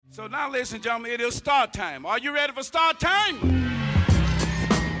So now, ladies and gentlemen, it is start time. Are you ready for start time?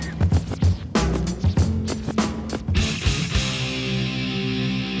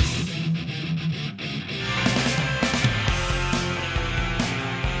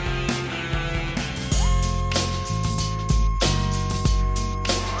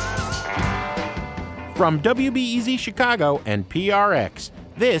 From WBEZ Chicago and PRX,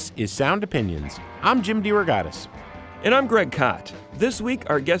 this is Sound Opinions. I'm Jim DeRogatis. And I'm Greg Kot. This week,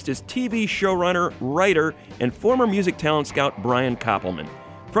 our guest is TV showrunner, writer, and former music talent scout Brian Koppelman.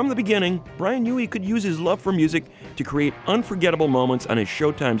 From the beginning, Brian knew he could use his love for music to create unforgettable moments on his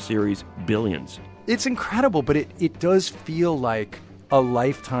Showtime series, Billions. It's incredible, but it does feel like a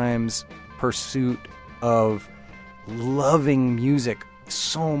lifetime's pursuit of loving music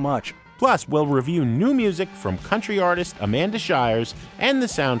so much. Plus, we'll review new music from country artist Amanda Shires and the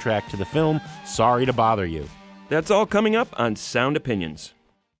soundtrack to the film Sorry to Bother You. That's all coming up on Sound Opinions.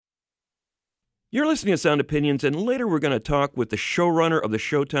 You're listening to Sound Opinions, and later we're going to talk with the showrunner of the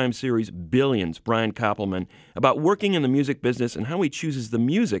Showtime series Billions, Brian Koppelman, about working in the music business and how he chooses the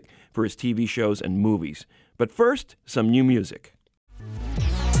music for his TV shows and movies. But first, some new music.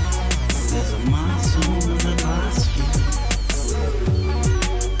 There's a monsoon under my skin.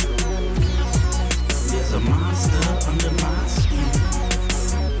 There's a monster under my skin.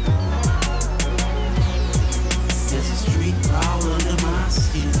 There's a street crawl under my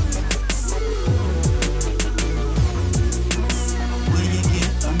skin. Will you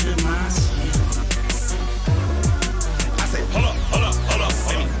get under my skin? I say, hold up,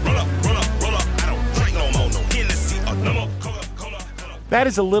 baby. Roll up. I don't drink no more, no Hennessy or no more Coca-Cola. That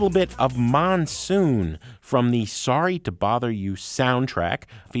is a little bit of Monsoon from the Sorry to Bother You soundtrack,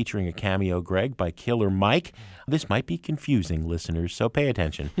 featuring a cameo, Greg, by Killer Mike. This might be confusing, listeners, so pay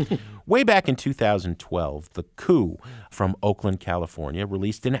attention. Way back in 2012, the Coup from Oakland, California,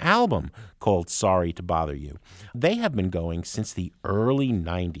 released an album called Sorry to Bother You. They have been going since the early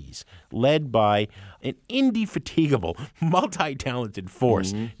 90s, led by an indefatigable, multi-talented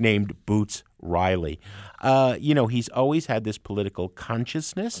force named Boots Riley. He's always had this political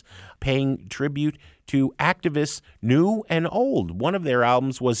consciousness, paying tribute to activists new and old. One of their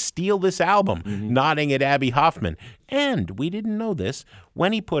albums was Steal This Album, nodding at Abby Hoffman. And we didn't know this.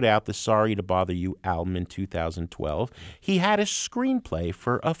 When he put out the Sorry to Bother You album in 2012, he had a screenplay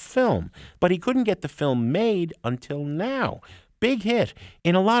for a film, but he couldn't get the film made until now. Big hit.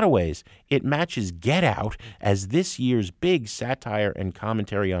 In a lot of ways, it matches Get Out as this year's big satire and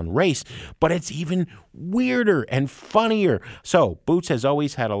commentary on race, but it's even weirder and funnier. So, Boots has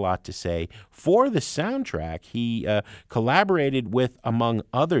always had a lot to say. For the soundtrack, he collaborated with, among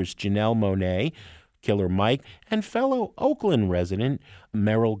others, Janelle Monáe, Killer Mike, and fellow Oakland resident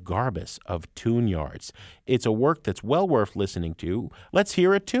Merrill Garbus of Tune Yards. It's a work that's well worth listening to. Let's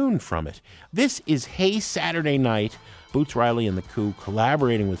hear a tune from it. This is Hey Saturday Night, Boots Riley and the Coup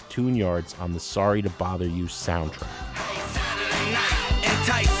collaborating with Tune Yards on the Sorry to Bother You soundtrack. Hey, Saturday night,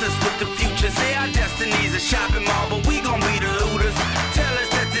 entice us with the future. Say our destiny's a shopping mall, but we gon' be the looters. Tell us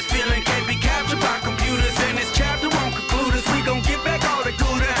that this feeling can't be captured by computers, and this chapter won't conclude us. We gon' get back all the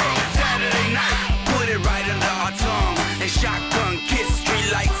Gouda. Hey, Saturday night, put it right under our tongue, and shotgun kiss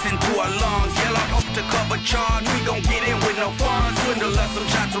street lights into our lungs. Yellow up to cover charge, we gon' get in with no fun. Swindle us some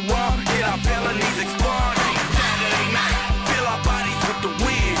shots of rum, get our felonies expunged. Hey, Saturday night, fill our bodies with the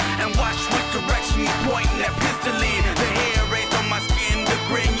wind, and watch which direction you pointing that pistol in. The hair raised on my skin, the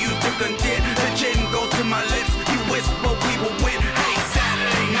grin used to content. The chin goes to my lips, you whisper we will win. Hey,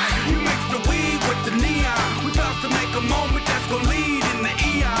 Saturday night, you mix the weed with the neon. We about to make a moment that's gonna lead in the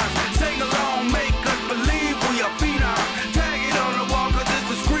eons. Sing along, make us believe we are phenoms. Tag it on the wall, cause it's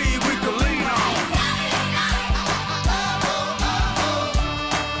a scream we can lean on.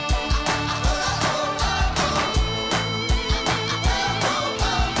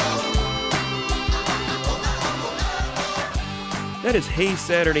 That is Hey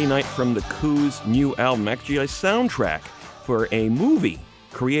Saturday Night from the Coup's new album, actually a soundtrack for a movie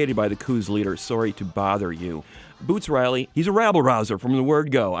created by the Coup's leader, Sorry to Bother You. Boots Riley, he's a rabble-rouser from the word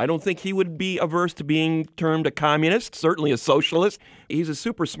go. I don't think he would be averse to being termed a communist, certainly a socialist. He's a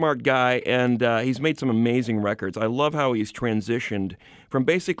super smart guy, and he's made some amazing records. I love how he's transitioned from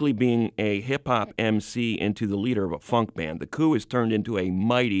basically being a hip-hop MC into the leader of a funk band. The Coup has turned into a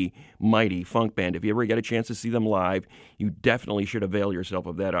mighty, mighty funk band. If you ever get a chance to see them live, you definitely should avail yourself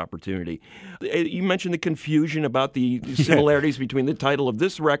of that opportunity. You mentioned the confusion about the similarities between the title of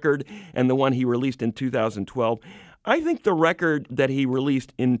this record and the one he released in 2012. I think the record that he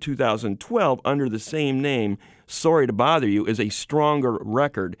released in 2012 under the same name, Sorry to Bother You, is a stronger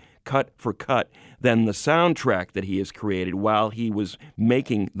record cut for cut than the soundtrack that he has created while he was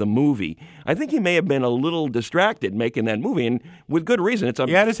making the movie. I think he may have been a little distracted making that movie, and with good reason. It's a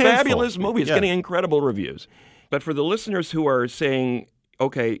fabulous movie. It's getting incredible reviews. But for the listeners who are saying,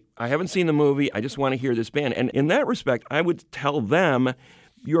 okay, I haven't seen the movie, I just want to hear this band, and in that respect, I would tell them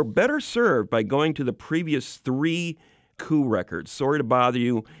you're better served by going to the previous 3 Coup records. Sorry to Bother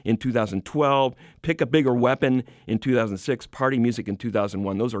You in 2012, Pick a Bigger Weapon in 2006, Party Music in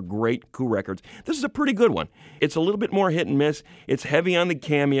 2001. Those are great Coup records. This is a pretty good one. It's a little bit more hit and miss. It's heavy on the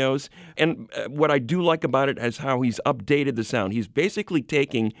cameos. And what I do like about it is how he's updated the sound. He's basically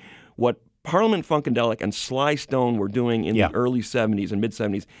taking what Parliament Funkadelic and Sly Stone were doing in the early 70s and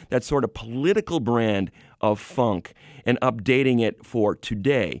mid-70s, that sort of political brand of funk, and updating it for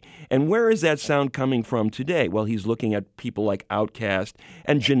today. And where is that sound coming from today? Well, he's looking at people like Outkast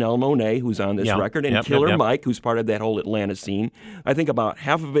and Janelle Monáe, who's on this record, and Killer Mike, who's part of that whole Atlanta scene. I think about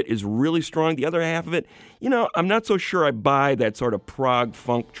half of it is really strong. The other half of it, I'm not so sure I buy that sort of prog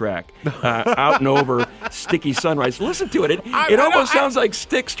funk track, Out and Over, Sticky Sunrise. Listen to it. It almost sounds like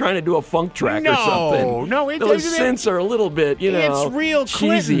Styx trying to do a funk track or something. Those synths are a little bit, it's real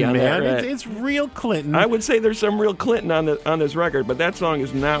cheesy Clinton, on man. that. It's real Clinton. I would say there's some real Clinton on this record, but that song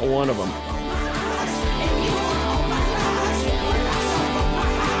is not one of them.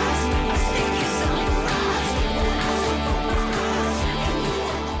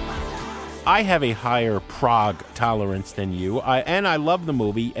 I have a higher prog tolerance than you, and I love the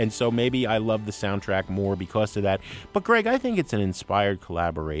movie, and so maybe I love the soundtrack more because of that. But Greg, I think it's an inspired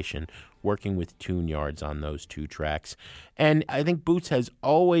collaboration working with Tune Yards on those 2 tracks. And I think Boots has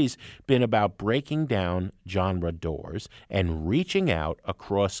always been about breaking down genre doors and reaching out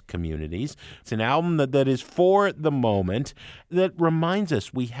across communities. It's an album that is for the moment, that reminds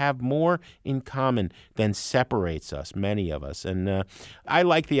us we have more in common than separates us, many of us. And I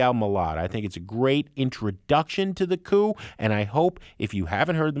like the album a lot. I think it's a great introduction to the Coup, and I hope if you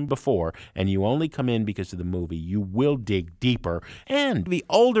haven't heard them before and you only come in because of the movie, you will dig deeper. And the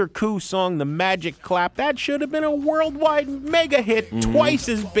older Coup song, The Magic Clap, that should have been a worldwide mega hit, twice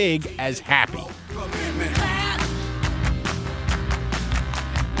as big as Happy.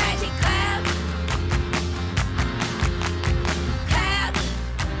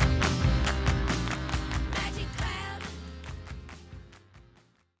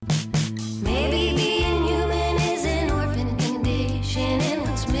 Maybe being human is an orphan condition, and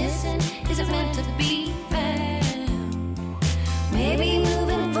what's missing isn't meant to be found. Maybe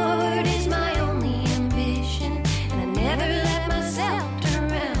moving forward is my only ambition, and I never let myself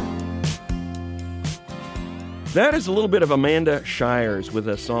turn around. That is a little bit of Amanda Shires with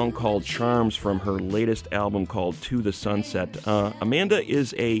a song called Charms from her latest album called To the Sunset. Amanda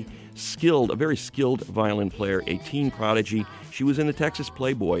is a very skilled violin player, a teen prodigy. She was in the Texas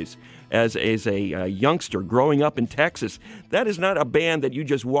Playboys as a youngster growing up in Texas. That is not a band that you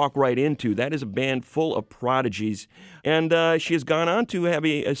just walk right into. That is a band full of prodigies. And she has gone on to have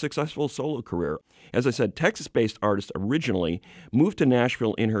a successful solo career. As I said, Texas-based artist originally, moved to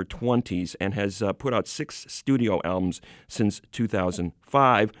Nashville in her 20s and has put out 6 studio albums since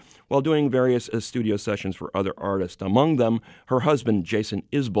 2005, while doing various studio sessions for other artists. Among them, her husband, Jason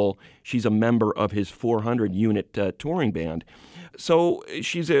Isbell. She's a member of his 400-unit touring band. So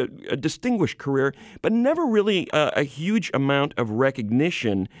she's a distinguished career, but never really a huge amount of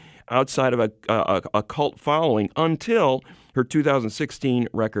recognition outside of a cult following until her 2016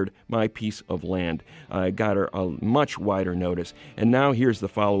 record, My Piece of Land. Got her a much wider notice. And now here's the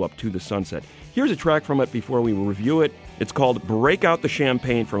follow-up, To the Sunset. Here's a track from it before we review it. It's called Break Out the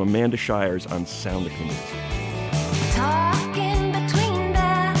Champagne from Amanda Shires on Sound Opinions. Talking between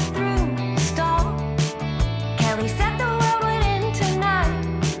bathroom stalls, Kelly said the world would end tonight,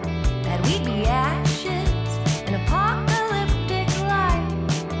 that we'd be ashes, an apocalyptic light.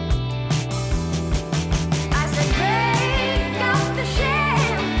 I said, break out the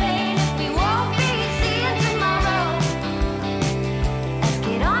champagne if we won't be seeing tomorrow. Let's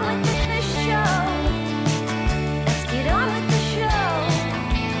get on with the show. Let's get on with the show.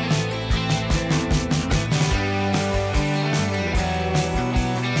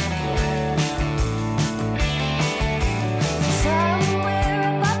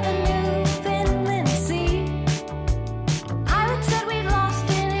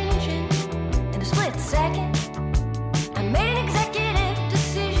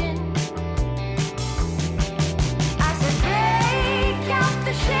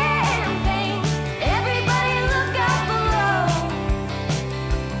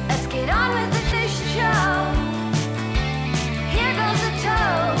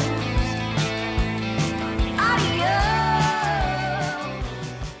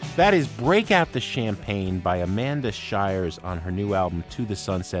 That is Break Out the Champagne by Amanda Shires on her new album, To the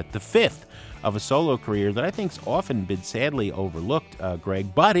Sunset, the fifth of a solo career that I think's often been sadly overlooked,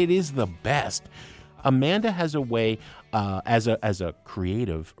 Greg, but it is the best. Amanda has a way, as a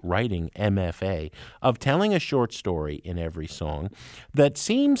creative writing MFA, of telling a short story in every song that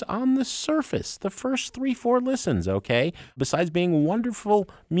seems on the surface, the first 3-4 listens, okay, besides being wonderful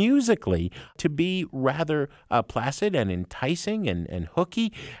musically, to be rather placid and enticing and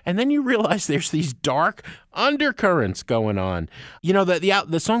hooky. And then you realize there's these dark undercurrents going on. You know,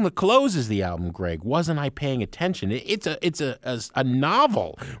 the song that closes the album, Greg, Wasn't I Paying Attention? It's a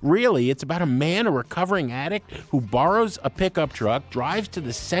novel, really. It's about a man, a recovering addict, who borrows a pickup truck, drives to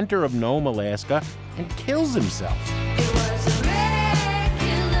the center of Nome, Alaska, and kills himself. It was a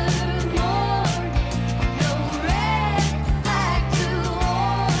regular morning, no red flag to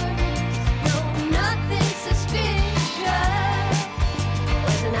warn, no nothing suspicious.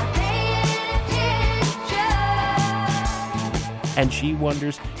 Wasn't I paying attention? And she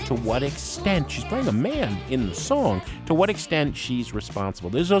wonders to what extent, she's playing a man in the song, to what extent she's responsible.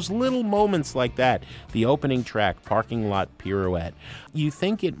 There's those little moments like that. The opening track, Parking Lot Pirouette. You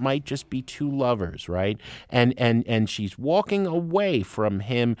think it might just be two lovers, right? And she's walking away from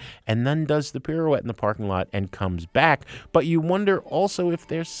him and then does the pirouette in the parking lot and comes back. But you wonder also if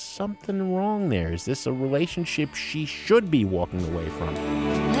there's something wrong there. Is this a relationship she should be walking away from?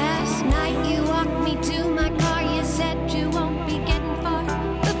 Last night you walked me to my car. You said you won't be getting far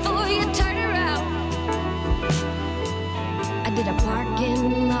before you turn around. I did a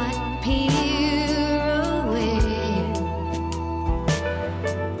parking lot pirouette.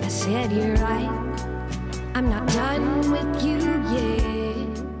 I said you're right, I'm not done with you yet.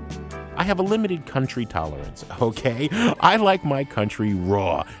 I have a limited country tolerance, okay? I like my country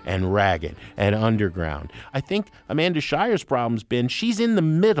raw and ragged and underground. I think Amanda Shires' problem's been she's in the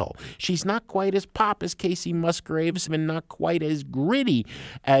middle. She's not quite as pop as Casey Musgraves and not quite as gritty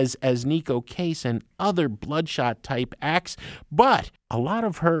as Nico Case and other Bloodshot-type acts, but a lot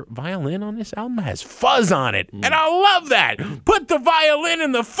of her violin on this album has fuzz on it, and I love that! Put the violin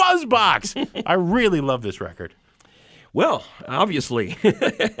in the fuzz box! I really love this record. Well, obviously.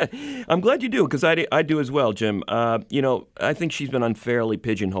 I'm glad you do, because I do as well, Jim. I think she's been unfairly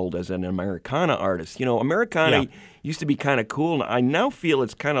pigeonholed as an Americana artist. You know, Americana used to be kind of cool, and I now feel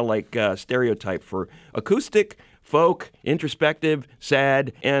it's kind of like a stereotype for acoustic, folk, introspective,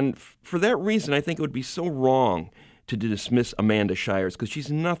 sad, and for that reason, I think it would be so wrong to dismiss Amanda Shires, because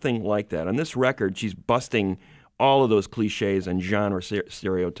she's nothing like that. On this record, she's busting all of those cliches and genre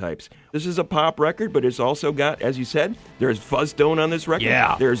stereotypes. This is a pop record, but it's also got, as you said, there's fuzz tone on this record.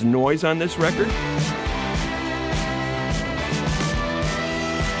 Yeah. There's noise on this record.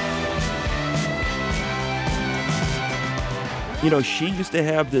 You know, she used to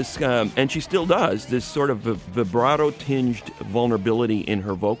have this, and she still does, this sort of vibrato-tinged vulnerability in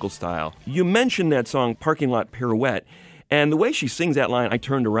her vocal style. You mentioned that song, Parking Lot Pirouette, and the way she sings that line, I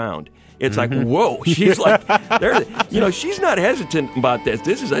turned around. It's like, whoa, she's like, she's not hesitant about this.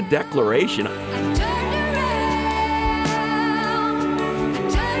 This is a declaration. I turned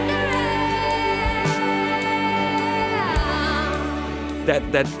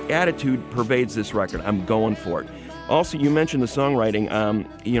around. That attitude pervades this record. I'm going for it. Also, you mentioned the songwriting.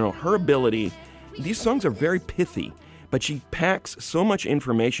 Her ability, these songs are very pithy, but she packs so much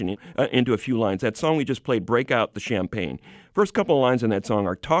information into a few lines. That song we just played, Break Out the Champagne. First couple of lines in that song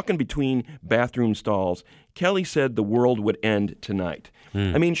are, talking between bathroom stalls, Kelly said the world would end tonight.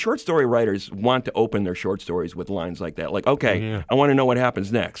 I mean, short story writers want to open their short stories with lines like that. Like, okay, I want to know what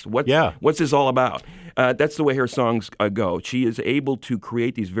happens next. What's this all about? That's the way her songs go. She is able to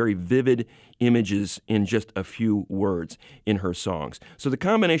create these very vivid images in just a few words in her songs. So the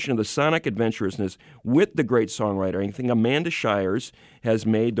combination of the sonic adventurousness with the great songwriter, I think Amanda Shires has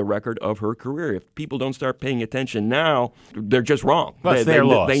made the record of her career. If people don't start paying attention now, they're just wrong. That's their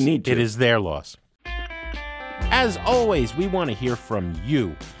loss. They need to. It is their loss. As always, we want to hear from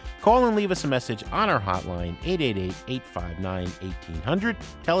you. Call and leave us a message on our hotline, 888-859-1800.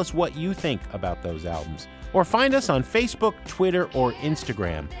 Tell us what you think about those albums. Or find us on Facebook, Twitter, or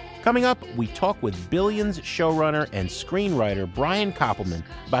Instagram. Coming up, we talk with Billions showrunner and screenwriter Brian Koppelman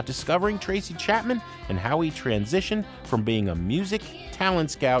about discovering Tracy Chapman and how he transitioned from being a music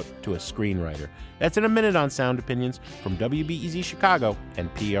talent scout to a screenwriter. That's in a minute on Sound Opinions from WBEZ Chicago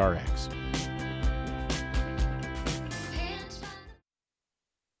and PRX.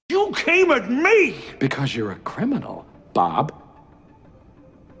 You came at me! Because you're a criminal, Bob.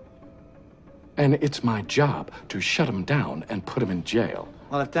 And it's my job to shut him down and put him in jail.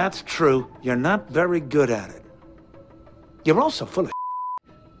 Well, if that's true, you're not very good at it. You're also full of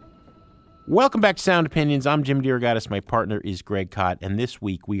Welcome back to Sound Opinions. I'm Jim DeRogatis. My partner is Greg Kot, and this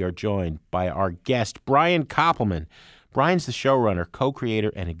week we are joined by our guest, Brian Koppelman. Brian's the showrunner,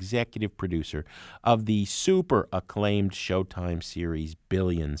 co-creator, and executive producer of the super acclaimed Showtime series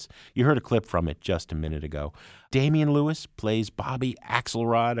Billions. You heard a clip from it just a minute ago. Damian Lewis plays Bobby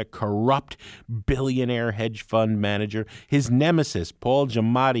Axelrod, a corrupt billionaire hedge fund manager. His nemesis, Paul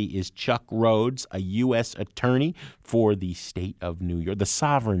Giamatti, is Chuck Rhodes, a U.S. attorney for the state of New York, the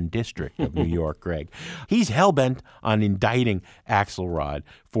sovereign district of New York, Greg. He's hell-bent on indicting Axelrod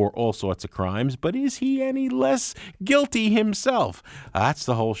for all sorts of crimes, but is he any less guilty himself? That's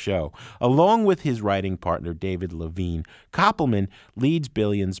the whole show. Along with his writing partner, David Levine, Koppelman leads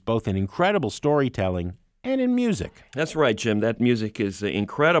Billions both in incredible storytelling and in music. That's right, Jim. That music is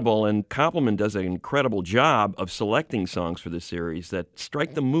incredible, and Koppelman does an incredible job of selecting songs for the series that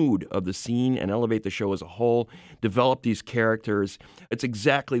strike the mood of the scene and elevate the show as a whole, develop these characters. It's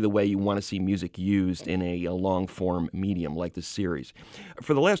exactly the way you want to see music used in a long-form medium like the series.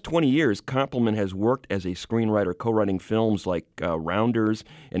 For the last 20 years, Koppelman has worked as a screenwriter, co-writing films like Rounders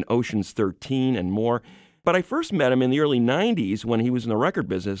and Ocean's 13 and more. But I first met him in the early 90s when he was in the record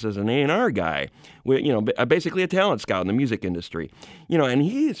business as an A&R guy, basically a talent scout in the music industry. And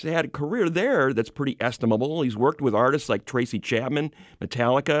he's had a career there that's pretty estimable. He's worked with artists like Tracy Chapman,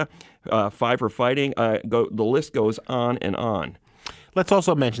 Metallica, Five for Fighting. The list goes on and on. Let's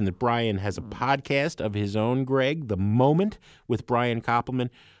also mention that Brian has a podcast of his own, Greg, The Moment with Brian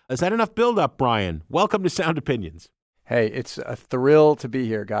Koppelman. Is that enough build-up, Brian? Welcome to Sound Opinions. Hey, it's a thrill to be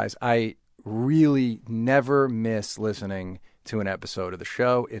here, guys. I really never miss listening to an episode of the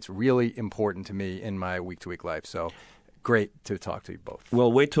show. It's really important to me in my week-to-week life. So great to talk to you both.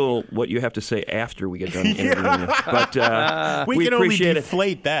 Well, wait till what you have to say after we get done interviewing you. But we can only appreciate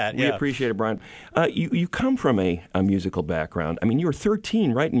deflate that. We appreciate it, Brian. You come from a musical background. I mean, you were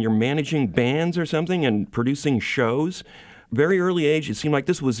 13, right? And you're managing bands or something and producing shows. Very early age, it seemed like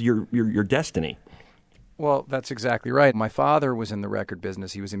this was your destiny. Well, that's exactly right. My father was in the record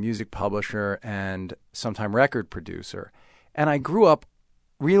business. He was a music publisher and sometime record producer. And I grew up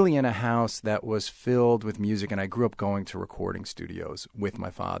really in a house that was filled with music, and I grew up going to recording studios with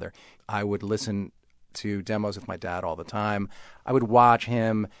my father. I would listen to demos with my dad all the time. I would watch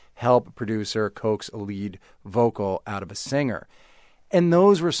him help a producer coax a lead vocal out of a singer. And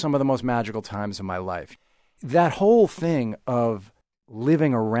those were some of the most magical times of my life. That whole thing of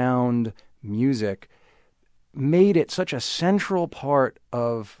living around music made it such a central part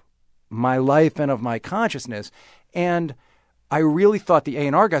of my life and of my consciousness. And I really thought the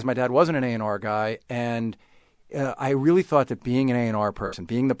A&R guys, my dad wasn't an A&R guy, and I really thought that being an A&R person,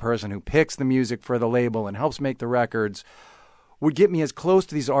 being the person who picks the music for the label and helps make the records, would get me as close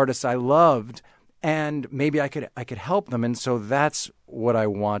to these artists I loved, and maybe I could help them. And so that's what I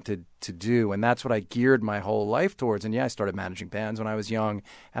wanted to do, and that's what I geared my whole life towards. And yeah, I started managing bands when I was young,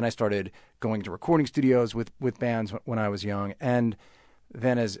 and I started going to recording studios with bands when I was young. And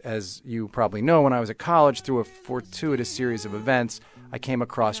then, as you probably know, when I was at college, through a fortuitous series of events, I came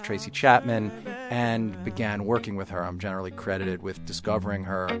across Tracy Chapman and began working with her. I'm generally credited with discovering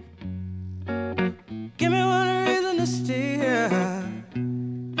her. Give me one reason to stay here,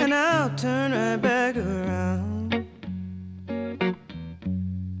 and I'll turn right back around.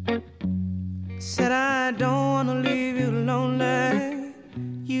 Said I don't want to leave you lonely.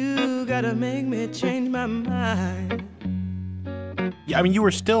 You gotta make me change my mind. Yeah, I mean, you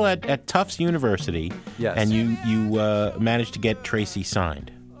were still at Tufts University. Yes. And you managed to get Tracy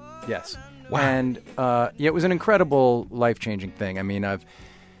signed. Yes. Wow. And it was an incredible, life-changing thing. I mean, I've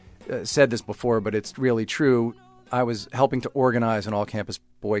said this before, but it's really true. I was helping to organize an all-campus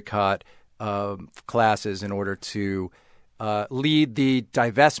boycott classes in order to lead the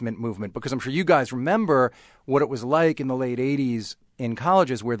divestment movement, because I'm sure you guys remember what it was like in the late 80s in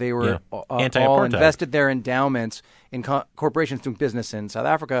colleges, where they were all invested their endowments in corporations doing business in South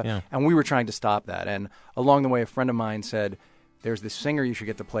Africa, and we were trying to stop that. And along the way, a friend of mine said, there's this singer you should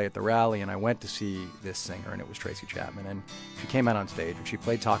get to play at the rally, and I went to see this singer, and it was Tracy Chapman, and she came out on stage, and she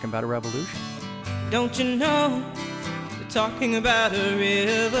played Talking About a Revolution. Don't you know, they're talking about a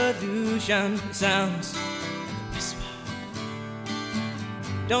revolution. It sounds like a whisper.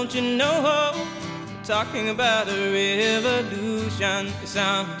 Don't you know, talking about a revolution. It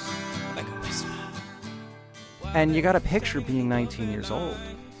sounds like a whisper. And you got to picture being 19 years old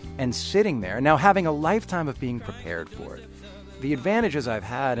and sitting there, and now having a lifetime of being prepared for it. The advantages I've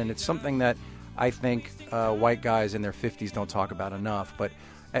had, and it's something that I think white guys in their 50s don't talk about enough, but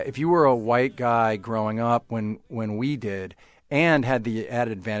if you were a white guy growing up when we did, and had the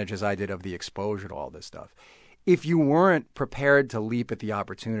added advantages I did of the exposure to all this stuff, if you weren't prepared to leap at the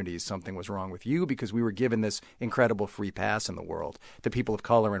opportunities, something was wrong with you, because we were given this incredible free pass in the world. The people of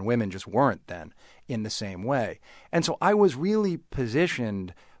color and women just weren't then in the same way. And so I was really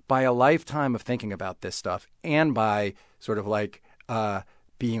positioned by a lifetime of thinking about this stuff and by sort of like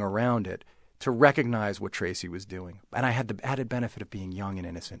being around it to recognize what Tracy was doing. And I had the added benefit of being young and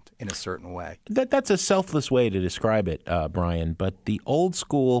innocent in a certain way. That's a selfless way to describe it, Brian. But the old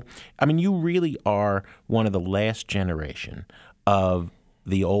school, I mean, you really are one of the last generation of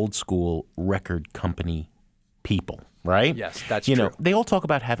the old school record company people, right? Yes, that's true. You know, they all talk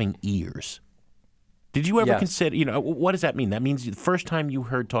about having ears. Did you ever consider, what does that mean? That means the first time you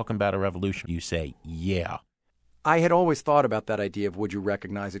heard talking about a revolution, you say, yeah. I had always thought about that idea of would you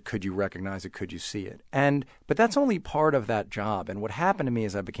recognize it, could you recognize it, could you see it? But that's only part of that job. And what happened to me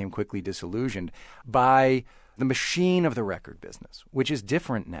is I became quickly disillusioned by the machine of the record business, which is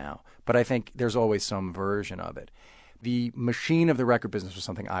different now, but I think there's always some version of it. The machine of the record business was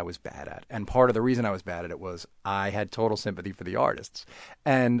something I was bad at. And part of the reason I was bad at it was I had total sympathy for the artists.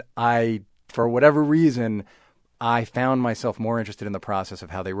 And for whatever reason, I found myself more interested in the process of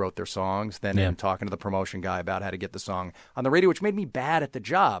how they wrote their songs than in talking to the promotion guy about how to get the song on the radio, which made me bad at the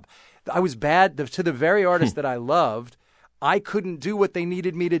job. I was bad to the very artists that I loved. I couldn't do what they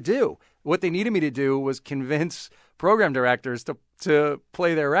needed me to do. What they needed me to do was convince program directors to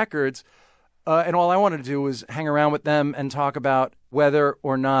play their records. And all I wanted to do was hang around with them and talk about whether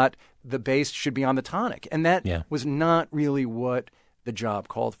or not the bass should be on the tonic. And that was not really what the job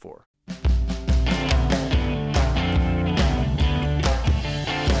called for.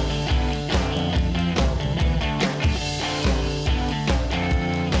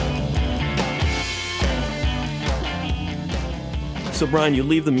 So, Brian, you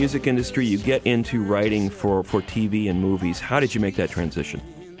leave the music industry, you get into writing for TV and movies. How did you make that transition?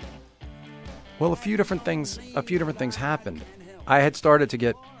 Well, a few different things happened. I had started to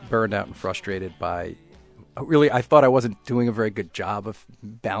get burned out and frustrated by I thought I wasn't doing a very good job of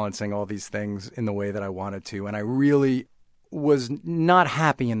balancing all these things in the way that I wanted to, and I really was not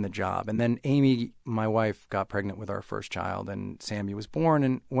happy in the job. And then Amy, my wife, got pregnant with our first child, and Sammy was born,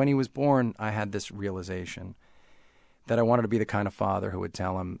 and when he was born, I had this realization that I wanted to be the kind of father who would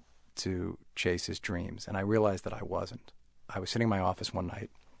tell him to chase his dreams. And I realized that I wasn't. I was sitting in my office one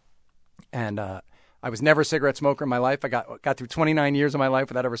night, and I was never a cigarette smoker in my life. I got through 29 years of my life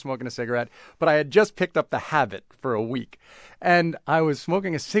without ever smoking a cigarette, but I had just picked up the habit for a week. And I was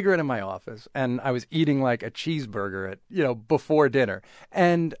smoking a cigarette in my office, and I was eating like a cheeseburger before dinner.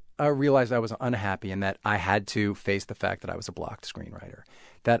 And I realized I was unhappy and that I had to face the fact that I was a blocked screenwriter,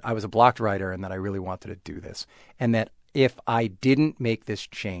 that I was a blocked writer, and that I really wanted to do this. And that if I didn't make this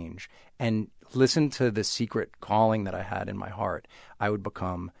change and listen to the secret calling that I had in my heart, I would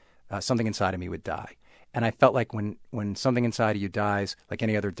become something inside of me would die. And I felt like when something inside of you dies, like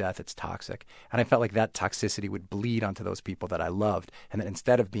any other death, it's toxic. And I felt like that toxicity would bleed onto those people that I loved. And that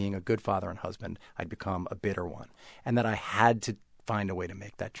instead of being a good father and husband, I'd become a bitter one. And that I had to find a way to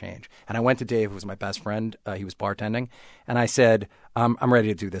make that change. And I went to Dave, who was my best friend. He was bartending. And I said, I'm ready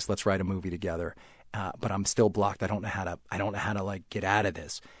to do this. Let's write a movie together. But I'm still blocked. I don't know how to like get out of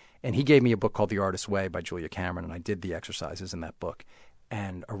this. And he gave me a book called The Artist's Way by Julia Cameron. And I did the exercises in that book.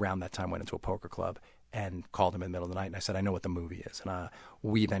 And around that time went into a poker club and called him in the middle of the night. And I said, I know what the movie is. And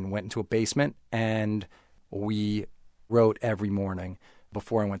we then went into a basement and we wrote every morning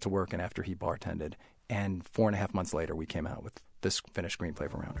before I went to work and after he bartended. And 4.5 months later, we came out with this finished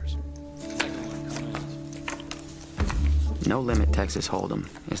screenplay for Rounders. No Limit Texas Hold'em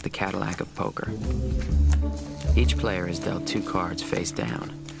is the Cadillac of poker. Each player is dealt 2 cards face down.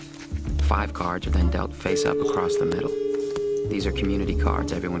 5 cards are then dealt face up across the middle. These are community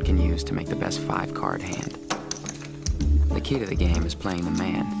cards everyone can use to make the best 5-card hand. The key to the game is playing the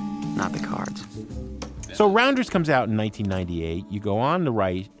man, not the cards. So Rounders comes out in 1998. You go on to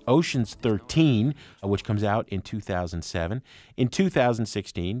write Ocean's 13, which comes out in 2007. In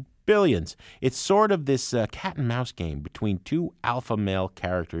 2016, Billions. It's sort of this cat and mouse game between 2 alpha male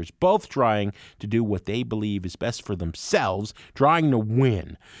characters, both trying to do what they believe is best for themselves, trying to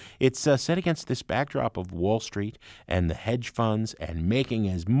win. It's set against this backdrop of Wall Street and the hedge funds and making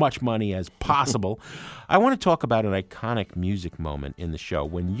as much money as possible. I want to talk about an iconic music moment in the show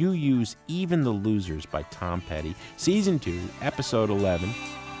when you use Even the Losers by Tom Petty, Season 2, Episode 11.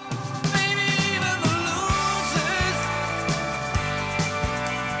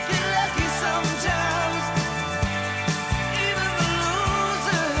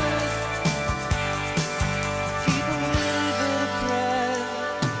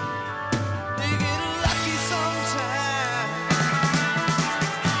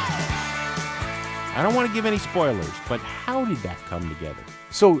 I don't don't want to give any spoilers, but how did that come together?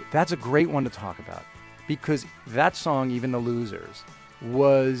 So that's a great one to talk about, because that song, Even the Losers,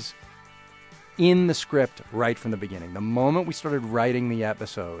 was in the script right from the beginning. The moment we started writing the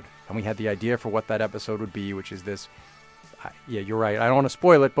episode, and we had the idea for what that episode would be, which is this, yeah, you're right, I don't want to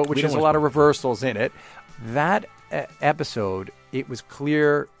spoil it, but which is a lot of reversals in it. That episode, it was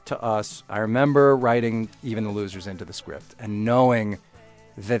clear to us. I remember writing Even the Losers into the script and knowing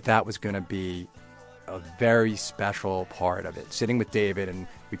that that was going to be a very special part of it. Sitting with David, and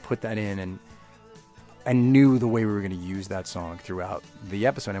we put that in and knew the way we were going to use that song throughout the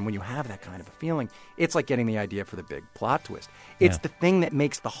episode. And when you have that kind of a feeling, it's like getting the idea for the big plot twist. It's the thing that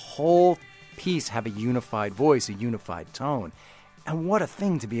makes the whole piece have a unified voice, a unified tone. And what a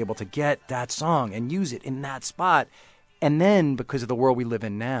thing to be able to get that song and use it in that spot. And then, because of the world we live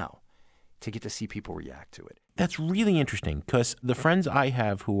in now, to get to see people react to it. That's really interesting, because the friends I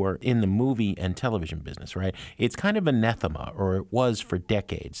have who are in the movie and television business, right, it's kind of anathema, or it was for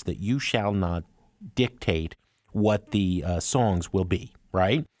decades, that you shall not dictate what the songs will be,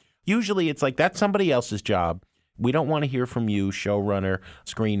 right? Usually it's like, that's somebody else's job. We don't want to hear from you, showrunner,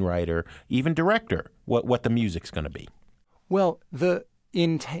 screenwriter, even director, what the music's going to be. Well,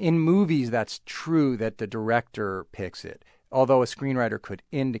 in movies, that's true that the director picks it, although a screenwriter could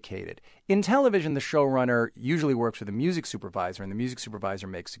indicate it. In television, the showrunner usually works with a music supervisor, and the music supervisor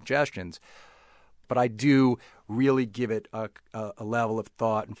makes suggestions. But I do really give it a level of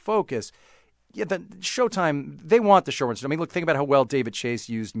thought and focus. Yeah, the Showtime, they want the showrunners. I mean, look, think about how well David Chase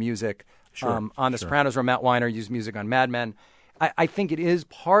used music on The Sopranos, or Matt Weiner used music on Mad Men. I think it is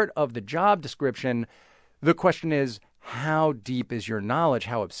part of the job description. The question is, how deep is your knowledge?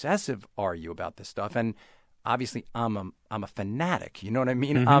 How obsessive are you about this stuff? And obviously, I'm a fanatic. You know what I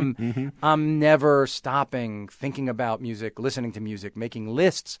mean? I'm never stopping thinking about music, listening to music, making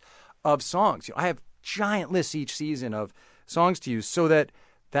lists of songs. I have giant lists each season of songs to use, so that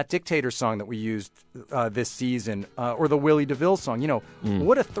Dictator song that we used this season, or the Willie DeVille song,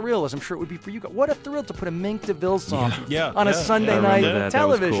 what a thrill, as I'm sure it would be for you guys. What a thrill to put a Mink DeVille song on a Sunday night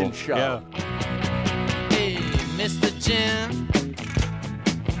television show. Hey, Mr. Jim,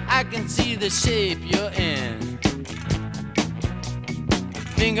 I can see the shape you're in.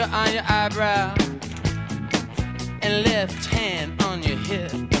 Finger on your eyebrow and left hand on your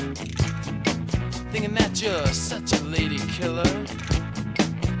hip. Thinking that you're such a lady killer.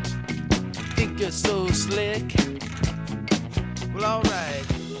 Think you're so slick. Well, all right.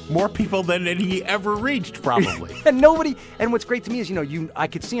 More people than he ever reached, probably. And what's great to me is, I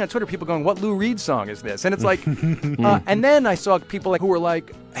could see on Twitter people going, what Lou Reed song is this? And it's like, and then I saw people who were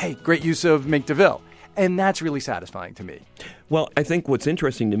like, hey, great use of Mink DeVille. And that's really satisfying to me. Well, I think what's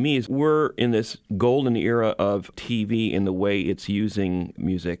interesting to me is we're in this golden era of TV in the way it's using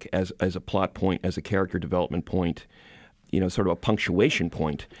music as a plot point, as a character development point, sort of a punctuation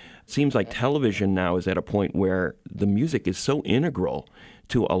point. It seems like television now is at a point where the music is so integral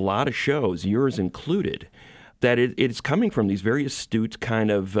to a lot of shows, yours included, that it's coming from these very astute kind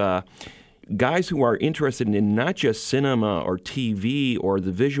of guys who are interested in not just cinema or TV or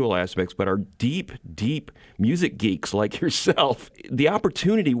the visual aspects, but are deep, deep music geeks like yourself. The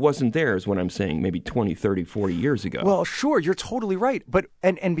opportunity wasn't there, is what I'm saying, maybe 20, 30, 40 years ago. Well, sure, you're totally right. But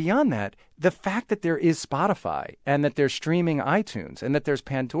and beyond that, the fact that there is Spotify and that there's streaming iTunes and that there's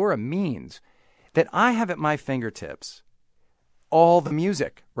Pandora means that I have at my fingertips all the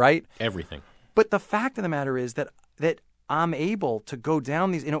music, right? Everything. But the fact of the matter is that I'm able to go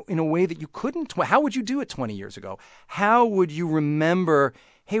down these in a way that you couldn't. How would you do it 20 years ago? How would you remember,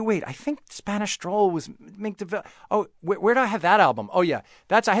 hey, wait, I think Spanish Stroll was Mink DeVille. Oh, where do I have that album? Oh, yeah,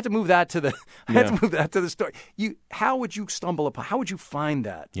 I had to move that to the story. How would you stumble upon, how would you find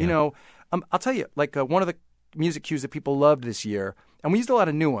that? Yeah. I'll tell you, one of the music cues that people loved this year, and we used a lot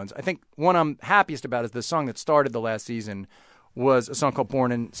of new ones. I think one I'm happiest about is the song that started the last season, was a song called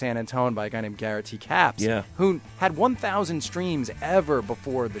Born in San Antonio by a guy named Garrett T. Capps, who had 1,000 streams ever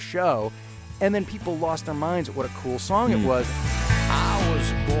before the show, and then people lost their minds at what a cool song it was. I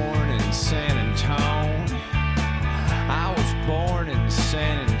was born in San Antonio. I was born in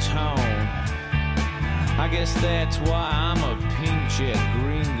San Antonio. I guess that's why I'm a pink jet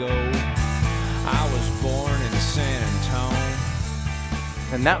gringo. I was born in San Antonio.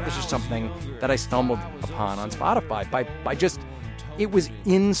 And that was just something that I stumbled upon on Spotify by just, it was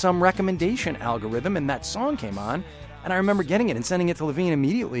in some recommendation algorithm, and that song came on, and I remember getting it and sending it to Levine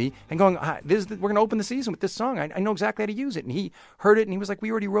immediately and going, we're going to open the season with this song. I know exactly how to use it. And he heard it, and he was like,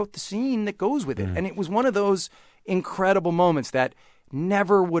 we already wrote the scene that goes with it. And it was one of those incredible moments that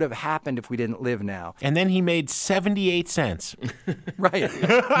never would have happened if we didn't live now. And then he made 78 cents. Right.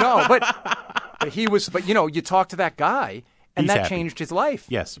 No, but But you talk to that guy, and He's that happy. changed his life.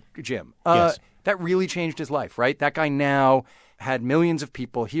 Yes. Jim. Yes. That really changed his life, right? That guy now had millions of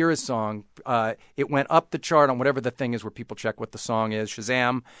people hear his song. It went up the chart on whatever the thing is where people check what the song is,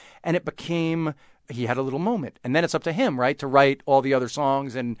 Shazam, and it became, he had a little moment. And then it's up to him, right, to write all the other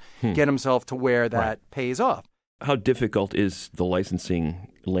songs and get himself to where that pays off. How difficult is the licensing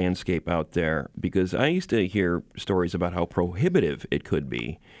landscape out there? Because I used to hear stories about how prohibitive it could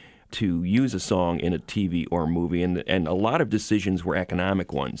be to use a song in a TV or movie, and a lot of decisions were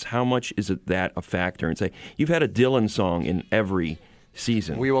economic ones. How much is that a factor? And say, you've had a Dylan song in every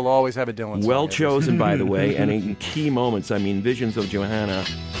season. We will always have a Dylan song. Well chosen, by the way, and in key moments. I mean, Visions of Johanna.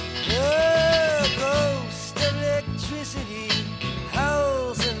 Ghost electricity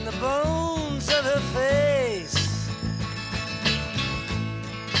howls in the bones of her face.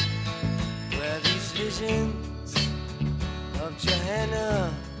 Where these visions of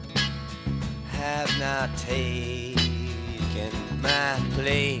Johanna have not taken my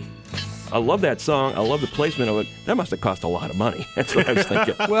place. I love that song. I love the placement of it. That must have cost a lot of money. That's what I was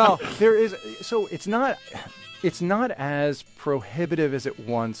thinking. Well, it's not as prohibitive as it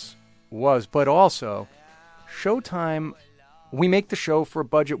once was, but also Showtime, we make the show for a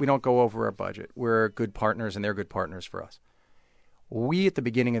budget. We don't go over our budget. We're good partners, and they're good partners for us. We, at the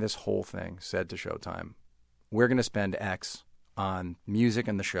beginning of this whole thing, said to Showtime, we're going to spend X on music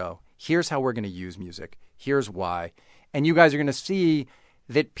and the show. Here's how we're going to use music. Here's why. And you guys are going to see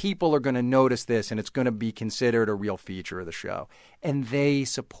that people are going to notice this, and it's going to be considered a real feature of the show. And they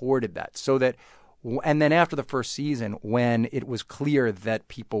supported that. And then after the first season, when it was clear that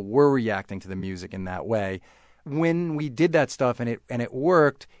people were reacting to the music in that way, when we did that stuff and it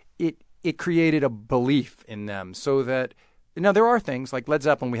worked, it created a belief in them. So that now there are things like Led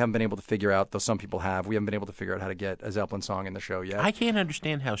Zeppelin we haven't been able to figure out, though some people have. We haven't been able to figure out how to get a Zeppelin song in the show yet. I can't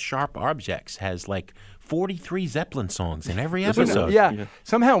understand how Sharp Objects has like 43 Zeppelin songs in every episode. Yeah.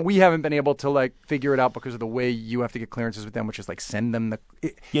 Somehow we haven't been able to figure it out because of the way you have to get clearances with them, which is send them the.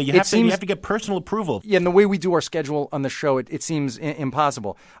 You have to get personal approval. Yeah, and the way we do our schedule on the show, it seems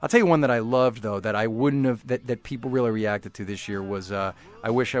impossible. I'll tell you one that I loved though that I wouldn't have that people really reacted to this year was "I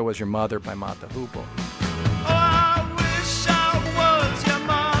Wish I Was Your Mother" by Mata Hoople.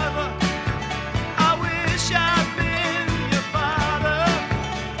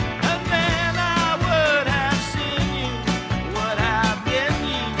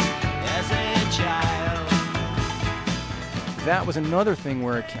 That was another thing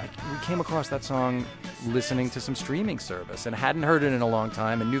where we came across that song listening to some streaming service and hadn't heard it in a long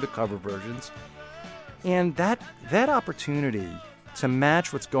time and knew the cover versions. And that opportunity to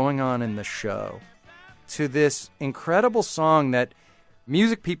match what's going on in the show to this incredible song that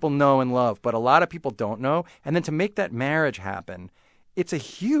music people know and love, but a lot of people don't know, and then to make that marriage happen, it's a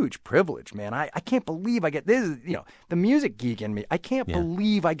huge privilege, man. I can't believe I get this. The music geek in me. I can't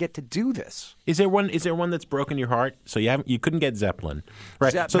believe I get to do this. Is there one that's broken your heart? So you couldn't get Zeppelin,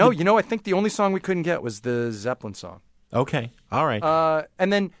 right? I think the only song we couldn't get was the Zeppelin song. Okay, all right.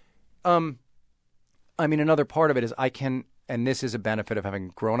 And then, another part of it is I can, and this is a benefit of having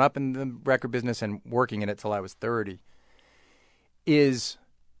grown up in the record business and working in it till I was 30. Is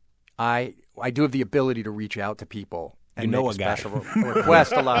I do have the ability to reach out to people. And make a special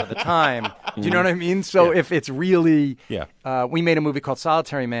request a lot of the time. Do you know what I mean? So if it's really... Yeah. We made a movie called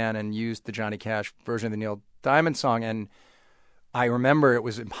Solitary Man and used the Johnny Cash version of the Neil Diamond song. And I remember it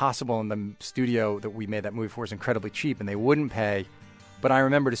was impossible in the studio that we made that movie for was incredibly cheap and they wouldn't pay. But I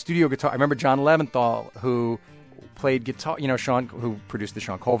remember the studio guitar... I remember John Leventhal, who played guitar... Sean, who produced the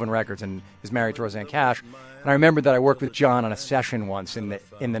Sean Colvin records and is married to Roseanne Cash. And I remember that I worked with John on a session once in the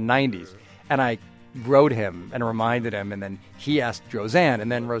 90s. And I wrote him and reminded him, and then he asked Roseanne,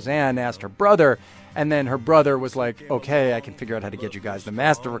 and then Roseanne asked her brother, and then her brother was like, okay, I can figure out how to get you guys the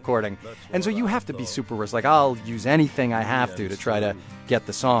master recording. And so you have to be super risk. I'll use anything I have to try to get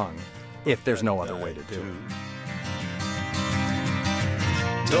the song if there's no other way to do it.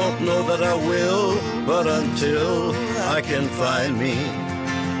 Don't know that I will, but until I can find me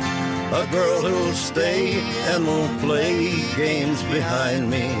a girl who'll stay and won't play games behind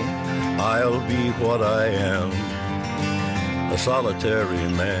me, I'll be what I am, a solitary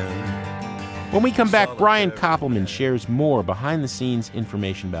man. When we come back, Brian Koppelman shares more behind-the-scenes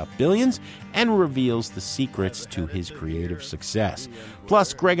information about Billions and reveals the secrets to his creative success.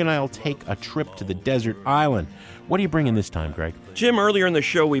 Plus, Greg and I will take a trip to the desert island. What are you bringing this time, Greg? Jim, earlier in the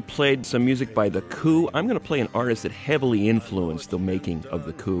show, we played some music by The Coup. I'm going to play an artist that heavily influenced the making of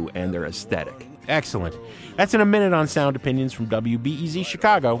The Coup and their aesthetic. Excellent. That's in a minute on Sound Opinions from WBEZ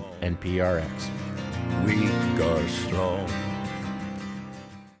Chicago and PRX. Weak or strong.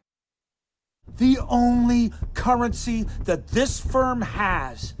 The only currency that this firm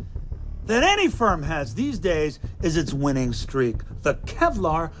has, that any firm has these days, is its winning streak. The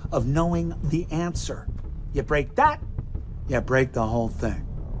Kevlar of knowing the answer. You break that, you break the whole thing.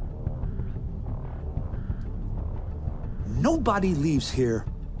 Nobody leaves here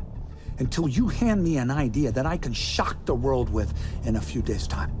until you hand me an idea that I can shock the world with in a few days'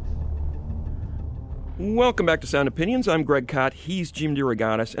 time. Welcome back to Sound Opinions. I'm Greg Kot. He's Jim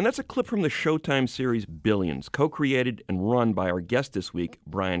DeRogatis, and that's a clip from the Showtime series Billions, co-created and run by our guest this week,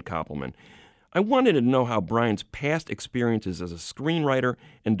 Brian Koppelman. I wanted to know how Brian's past experiences as a screenwriter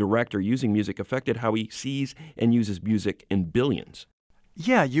and director using music affected how he sees and uses music in Billions.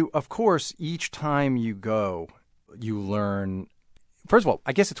 Yeah, of course, each time you go, you learn. First of all,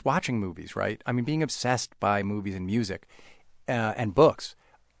 I guess it's watching movies, right? I mean, being obsessed by movies and music and books.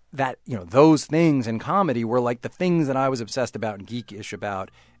 That, those things in comedy were like the things that I was obsessed about and geekish about,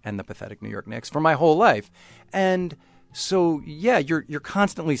 and the pathetic New York Knicks for my whole life. And so, yeah, you're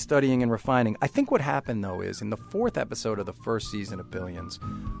constantly studying and refining. I think what happened, though, is in the 4th episode of the first season of Billions,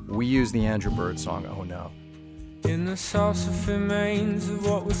 we used the Andrew Bird song, Oh No. In the saucer remains of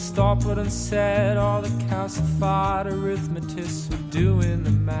what was thought but unsaid, all the calcified arithmetists were doing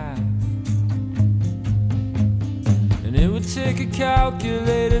the math. And it would take a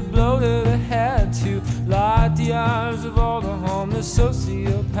calculated blow to the head to light the eyes of all the homeless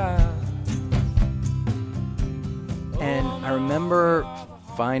sociopaths. And I remember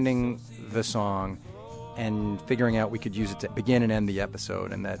finding the song and figuring out we could use it to begin and end the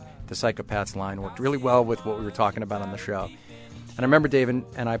episode, and that the Psychopaths line worked really well with what we were talking about on the show. And I remember Dave and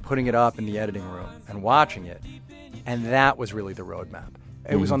I putting it up in the editing room and watching it, and that was really the roadmap.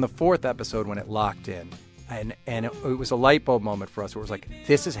 It was on the 4th episode when it locked in. And it was a light bulb moment for us where it was like,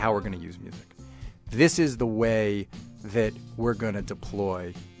 this is how we're going to use music. This is the way that we're going to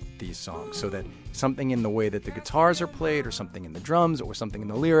deploy these songs, so that something in the way that the guitars are played, or something in the drums, or something in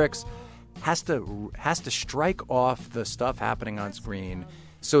the lyrics has to strike off the stuff happening on screen,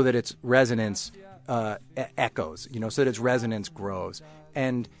 so that its resonance echoes, so that its resonance grows.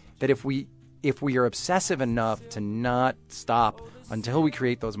 And that if we are obsessive enough to not stop until we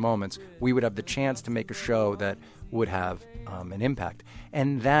create those moments, we would have the chance to make a show that would have an impact.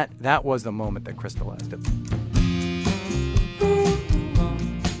 And that was the moment that crystallized it.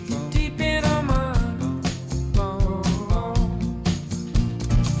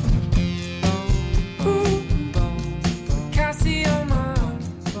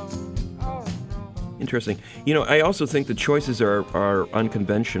 Interesting. I also think the choices are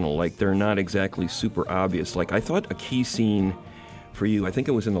unconventional. Like, they're not exactly super obvious. Like, I thought a key scene for you, I think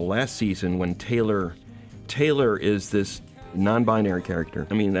it was in the last season when Taylor is this non-binary character.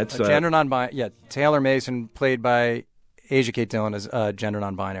 I mean, that's gender non-binary. Yeah, Taylor Mason, played by Asia Kate Dillon, is a gender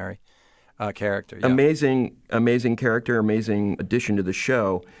non-binary character. Yeah. Amazing character, amazing addition to the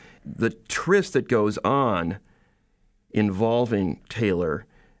show. The twist that goes on involving Taylor.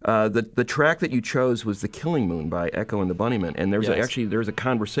 The track that you chose was "The Killing Moon" by Echo and the Bunnymen, and there's a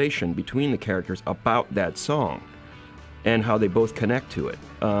conversation between the characters about that song and how they both connect to it,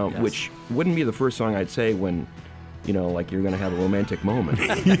 which wouldn't be the first song I'd say when, like you're going to have a romantic moment,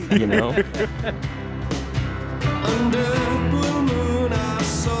 Under the blue moon I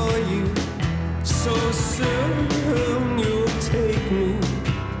saw you, so soon you'll take me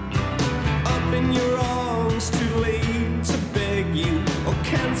up in your arms, too late to beg you or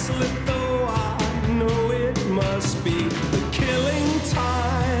cancel it, though I know it must be the killing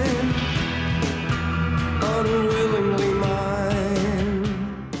time, unwillingly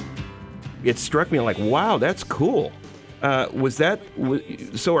mine. It struck me like, wow, that's cool.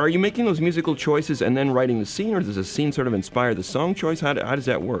 So are you making those musical choices and then writing the scene, or does the scene sort of inspire the song choice? How does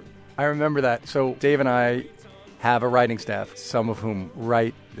that work? I remember that. So Dave and I have a writing staff, some of whom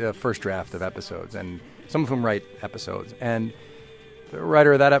write the first draft of episodes, and some of whom write episodes. And the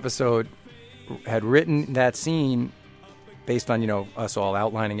writer of that episode had written that scene based on, us all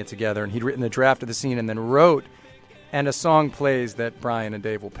outlining it together, and he'd written the draft of the scene and then wrote, and a song plays that Brian and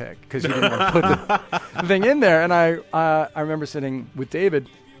Dave will pick, because he didn't want to put the thing in there. And I remember sitting with David,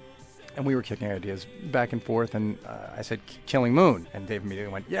 and we were kicking ideas back and forth, and I said, Killing Moon. And Dave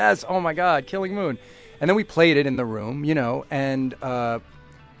immediately went, yes, oh my God, Killing Moon. And then we played it in the room, and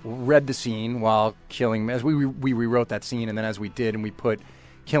read the scene while as we rewrote that scene, and then as we did, and we put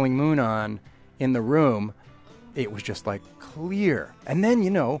Killing Moon on in the room, it was just like clear. And then,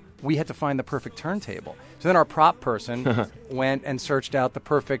 we had to find the perfect turntable. So then our prop person went and searched out the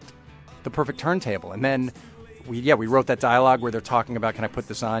perfect turntable. And then we wrote that dialogue where they're talking about, can I put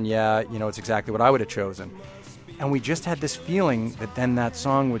this on? Yeah, it's exactly what I would have chosen. And we just had this feeling that then that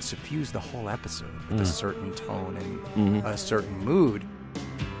song would suffuse the whole episode with a certain tone and a certain mood.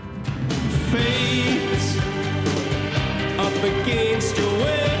 Fate up against your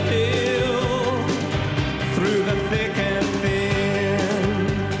will, through the thick and thin,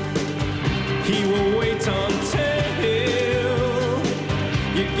 he will wait until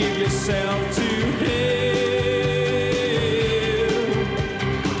you give yourself to him.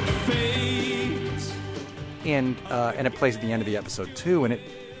 Fate. And it plays at the end of the episode too, and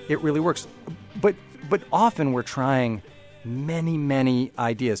it really works. But often we're trying many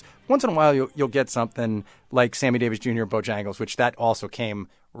ideas. Once in a while you'll get something like Sammy Davis Jr. Bojangles, which that also came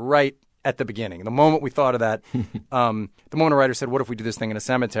right at the beginning. The moment we thought of that, the moment a writer said, what if we do this thing in a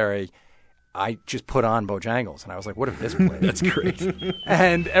cemetery? I just put on Bojangles, and I was like, what if this played? That's great.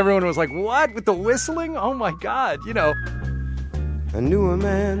 And everyone was like, what? With the whistling? Oh my God, you know. I knew a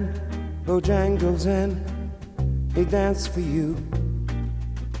man, Bojangles, and he danced for you.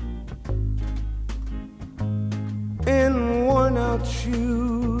 In worn-out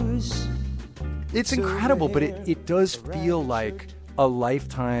shoes. It's incredible, but it does feel like a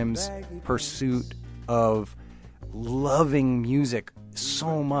lifetime's pursuit of loving music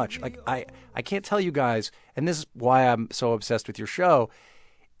so much. Like I can't tell you guys, and this is why I'm so obsessed with your show,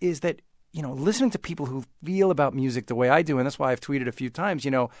 is that, you know, listening to people who feel about music the way I do, and that's why I've tweeted a few times,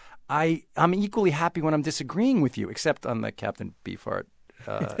 you know, I'm equally happy when I'm disagreeing with you, except on the Captain Beefheart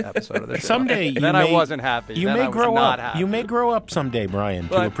episode of the show. Someday I wasn't happy. You then may I was grow not up. happy. You may grow up someday, Brian,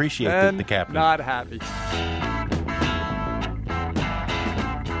 to appreciate the captain. Not happy.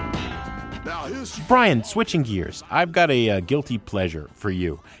 Brian, switching gears, I've got a guilty pleasure for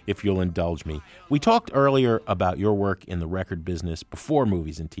you, if you'll indulge me. We talked earlier about your work in the record business before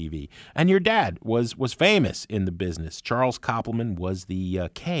movies and TV, and your dad was famous in the business. Charles Koppelman was the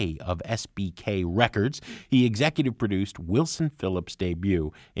K of SBK Records. He executive produced Wilson Phillips'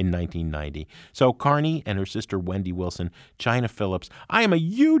 debut in 1990. So Carney and her sister Wendy Wilson, China Phillips, I am a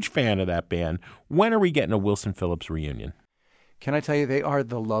huge fan of that band. When are we getting a Wilson Phillips reunion? Can I tell you, they are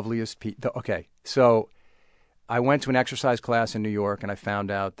the loveliest people. Okay, so I went to an exercise class in New York, and I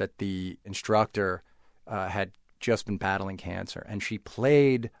found out that the instructor had just been battling cancer, and she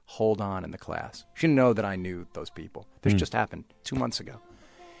played Hold On in the class. She didn't know that I knew those people. This just happened 2 months ago.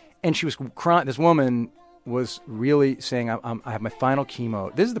 And she was crying. This woman was really saying, I have my final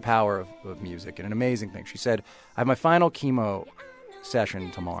chemo. This is the power of music, and an amazing thing. She said, I have my final chemo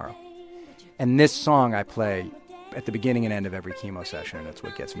session tomorrow, and this song I play at the beginning and end of every chemo session, and that's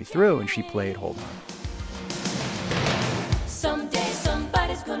what gets me through. And she played Hold On. Someday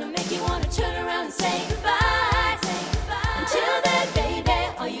somebody's gonna make you wanna turn around and say goodbye. Until then, baby,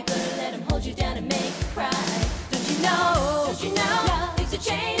 are you gonna let him hold you down and make you cry? Don't you know things will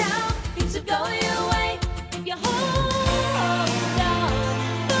change, things will go your way if you hold on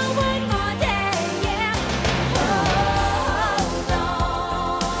for one more day, yeah. Hold on.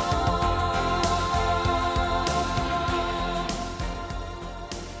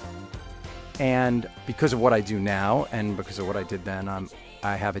 And because of what I do now, and because of what I did then,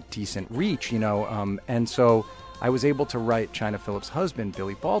 I have a decent reach, you know. And so I was able to write China Phillips' husband,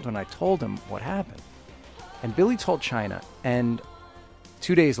 Billy Baldwin. I told him what happened. And Billy told China. And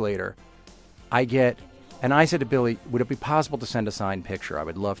 2 days later, I said to Billy, would it be possible to send a signed picture? I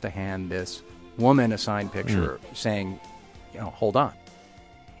would love to hand this woman a signed picture saying, you know, hold on.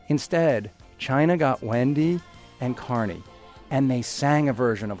 Instead, China got Wendy and Carney, and they sang a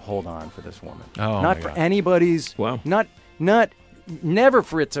version of Hold On for this woman. Oh, not for anybody's, never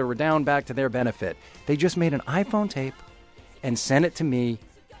for it to redound back to their benefit. They just made an iPhone tape and sent it to me,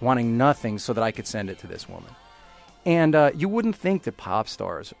 wanting nothing so that I could send it to this woman. And you wouldn't think that pop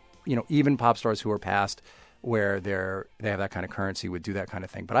stars, you know, even pop stars who are past where they have that kind of currency would do that kind of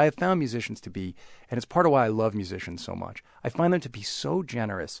thing. But I have found musicians to be, and it's part of why I love musicians so much, I find them to be so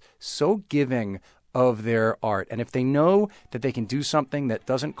generous, so giving of their art. And if they know that they can do something that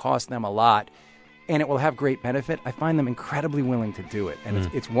doesn't cost them a lot and it will have great benefit, I find them incredibly willing to do it. And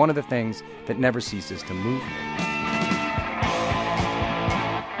it's one of the things that never ceases to move me.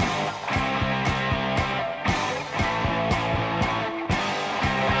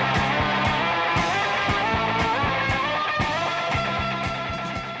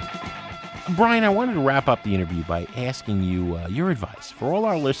 Brian, I wanted to wrap up the interview by asking you your advice for all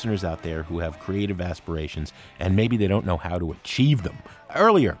our listeners out there who have creative aspirations and maybe they don't know how to achieve them.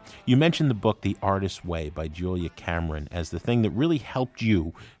 Earlier, you mentioned the book The Artist's Way by Julia Cameron as the thing that really helped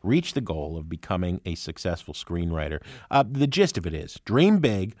you reach the goal of becoming a successful screenwriter. The gist of it is, dream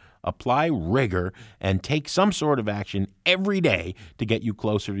big, apply rigor, and take some sort of action every day to get you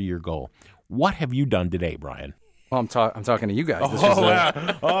closer to your goal. What have you done today, Brian? Well, I'm talking to you guys.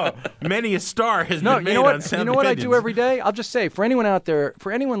 Many a star has No, been made you know what? on Sound You know what I do Opinions. every day? I'll just say, for anyone out there,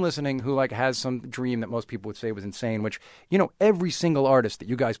 for anyone listening who like has some dream that most people would say was insane, which, you know, every single artist that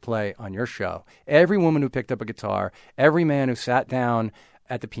you guys play on your show, every woman who picked up a guitar, every man who sat down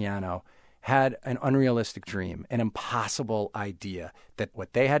at the piano had an unrealistic dream, an impossible idea that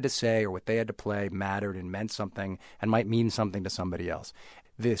what they had to say or what they had to play mattered and meant something and might mean something to somebody else.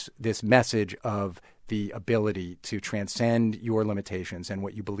 This message of the ability to transcend your limitations and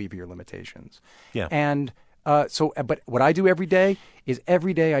what you believe are your limitations. Yeah. And but what I do every day is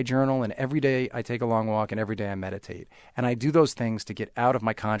every day I journal, and every day I take a long walk, and every day I meditate. And I do those things to get out of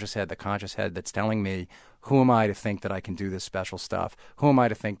my conscious head, the conscious head that's telling me, who am I to think that I can do this special stuff? Who am I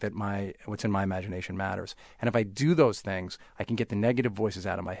to think that what's in my imagination matters? And if I do those things, I can get the negative voices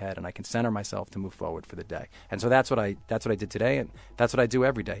out of my head, and I can center myself to move forward for the day. And so that's what I did today, and that's what I do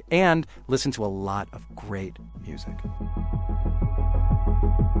every day. And listen to a lot of great music.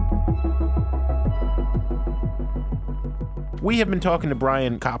 We have been talking to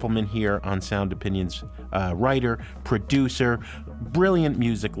Brian Koppelman here on Sound Opinions, writer, producer, brilliant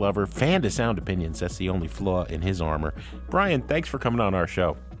music lover, fan to Sound Opinions. That's the only flaw in his armor. Brian, thanks for coming on our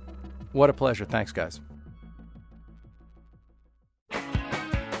show. What a pleasure. Thanks, guys.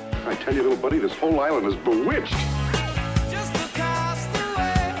 I tell you, little buddy, this whole island is bewitched.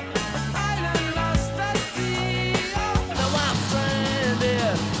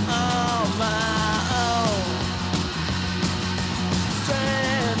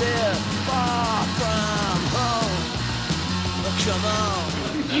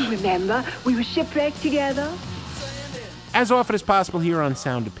 You remember, we were shipwrecked together. As often as possible here on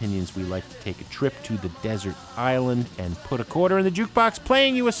Sound Opinions, we like to take a trip to the desert island and put a quarter in the jukebox,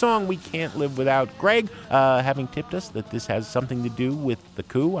 playing you a song we can't live without. Greg, having tipped us that this has something to do with the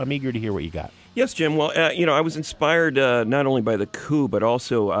Coup, I'm eager to hear what you got. Yes, Jim. Well, I was inspired not only by the Coup, but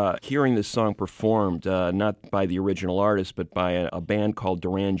also hearing this song performed, not by the original artist, but by a band called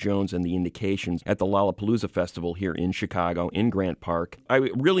Duran Jones and the Indications at the Lollapalooza Festival here in Chicago, in Grant Park. I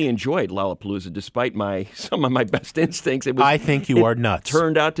really enjoyed Lollapalooza, despite some of my best instincts. I think you are nuts.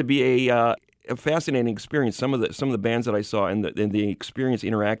 Turned out to be a fascinating experience. Some of the bands that I saw and the experience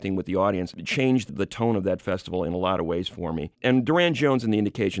interacting with the audience changed the tone of that festival in a lot of ways for me. And Duran Jones and the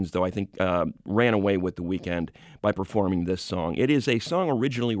Indications, though, I think ran away with the weekend by performing this song. It is a song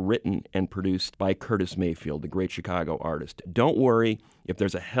originally written and produced by Curtis Mayfield, the great Chicago artist. Don't worry, if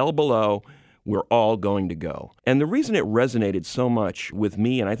there's a hell below, we're all going to go. And the reason it resonated so much with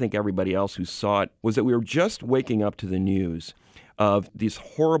me, and I think everybody else who saw it, was that we were just waking up to the news of these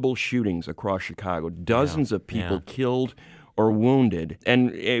horrible shootings across Chicago, dozens of people killed or wounded.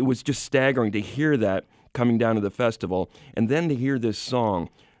 And it was just staggering to hear that coming down to the festival, and then to hear this song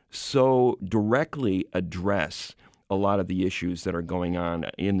so directly address a lot of the issues that are going on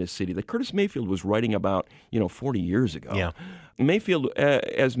in this city that Curtis Mayfield was writing about, 40 years ago. Yeah. Mayfield,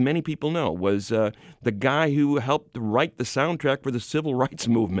 as many people know, was the guy who helped write the soundtrack for the civil rights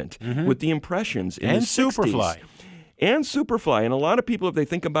movement with the Impressions in the 60s. Superfly. And Superfly. And a lot of people, if they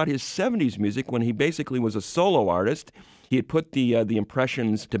think about his 70s music, when he basically was a solo artist, he had put the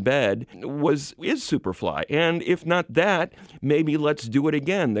Impressions to bed, is Superfly. And if not that, maybe Let's Do It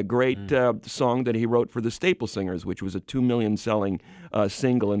Again, the great song that he wrote for the Staple Singers, which was a 2 million selling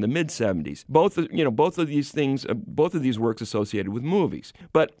single in the mid-70s. Both of these things, both of these works associated with movies.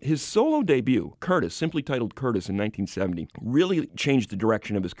 But his solo debut, Curtis, simply titled Curtis in 1970, really changed the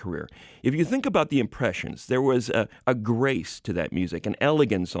direction of his career. If you think about the Impressions, there was a grace to that music, an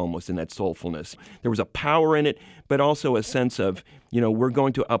elegance almost in that soulfulness. There was a power in it, but also a sense of, we're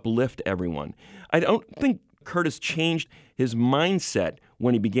going to uplift everyone. I don't think Curtis changed his mindset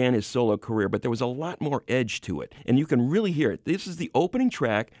when he began his solo career, but there was a lot more edge to it. And you can really hear it. This is the opening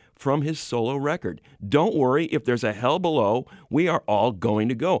track from his solo record. Don't worry, if there's a hell below, we are all going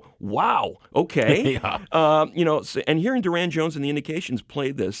to go. Wow, okay. And hearing Duran Jones and the Indications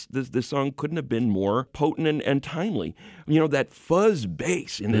play this song couldn't have been more potent and timely. That fuzz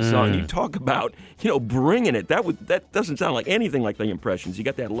bass in this song, you talk about, bringing it. That doesn't sound like anything like the Impressions. You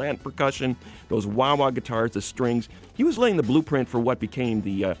got that land percussion, those wah-wah guitars, the strings. He was laying the blueprint for what became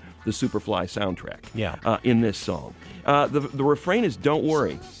the Superfly soundtrack in this song. The refrain is "Don't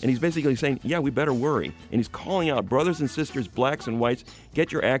worry," and he's basically saying, "Yeah, we better worry." And he's calling out brothers and sisters, blacks and whites,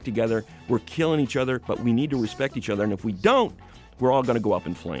 get your act together. We're killing each other, but we need to respect each other. And if we don't, we're all going to go up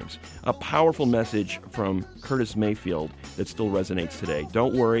in flames. A powerful message from Curtis Mayfield that still resonates today.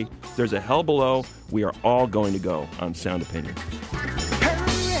 Don't worry, there's a hell below. We are all going to go on Sound Opinions.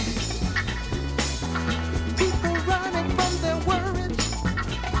 People running from their worries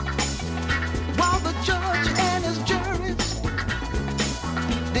while the judge and his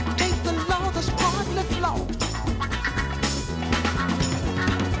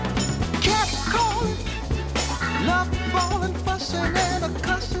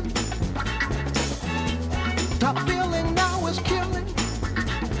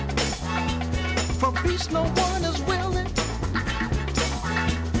place no one is willing.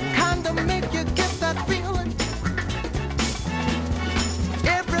 Kinda make you get that feeling.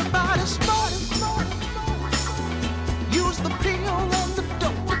 Everybody's smart. Use the pill and the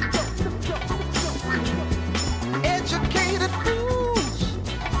dope. Educated fools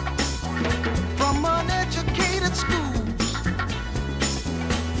from uneducated schools.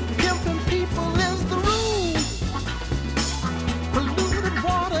 Pimping people is the rule. Polluted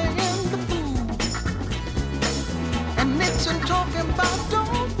water in the food. And Nixon talking about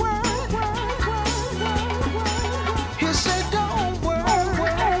don't worry. He said don't worry.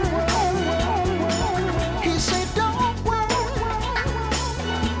 He said don't worry.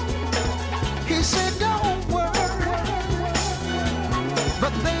 He said don't worry.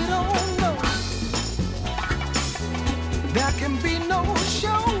 But they don't know there can be no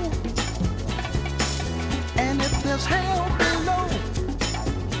show. And if there's hell below,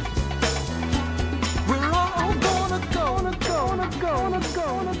 we're all gonna go.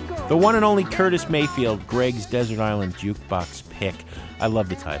 The one and only Curtis Mayfield, Greg's Desert Island Jukebox pick. I love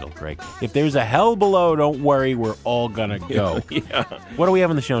the title, Greg. If there's a hell below, don't worry, we're all gonna go. Yeah. What do we have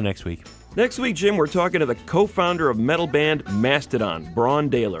on the show next week? Next week, Jim, we're talking to the co-founder of metal band Mastodon, Braun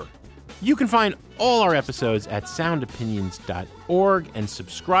Daler. You can find all our episodes at soundopinions.org and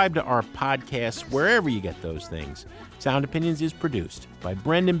subscribe to our podcasts wherever you get those things. Sound Opinions is produced by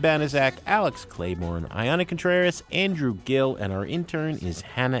Brendan Banaszak, Alex Claiborne, Ayana Contreras, Andrew Gill, and our intern is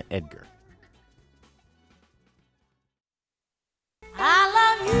Hannah Edgar. I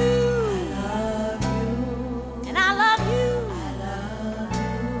love you. And I love you.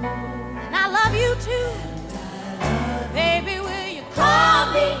 And I love you too. Baby, will you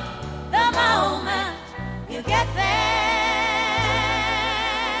call me the moment you get there?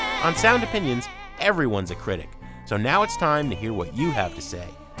 On Sound Opinions, everyone's a critic. So now it's time to hear what you have to say.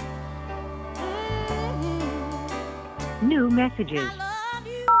 New messages.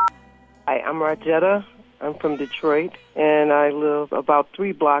 Hi, I'm Rajetta. I'm from Detroit, and I live about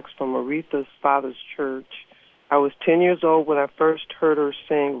 3 blocks from Aretha's father's church. I was 10 years old when I first heard her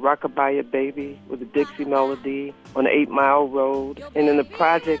sing Rockabye Baby with a Dixie melody on the 8 Mile Road. And in the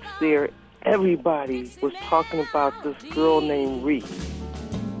projects there, everybody was talking about this girl named Reese.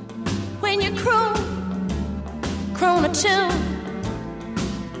 When you croon a tune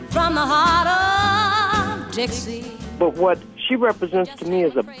from the heart of Dixie. But what she represents to me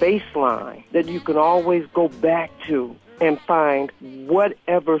is a baseline that you can always go back to and find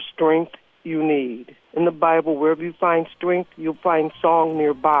whatever strength you need. In the Bible, wherever you find strength, you'll find song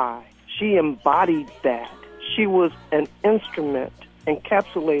nearby. She embodied that. She was an instrument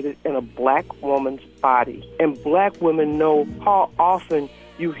encapsulated in a black woman's body. And black women know how often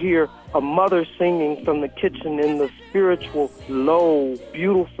you hear a mother singing from the kitchen in the spiritual, low,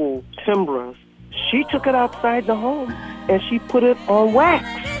 beautiful timbres. She took it outside the home and she put it on wax.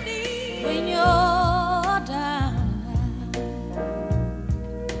 When you're down,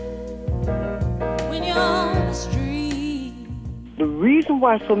 when you're on the street. The reason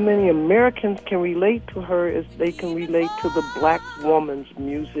why so many Americans can relate to her is they can relate to the black woman's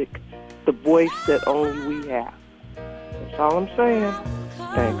music, the voice that only we have. That's all I'm saying.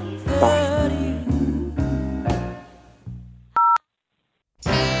 Thanks. Bye.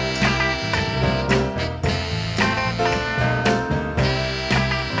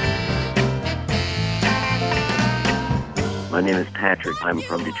 My name is Patrick. I'm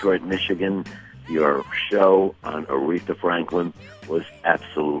from Detroit, Michigan. Your show on Aretha Franklin was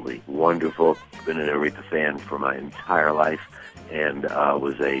absolutely wonderful. I've been an Aretha fan for my entire life and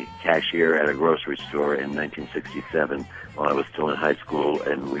was a cashier at a grocery store in 1967 while I was still in high school,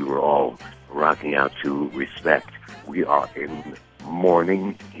 and we were all rocking out to Respect. We are in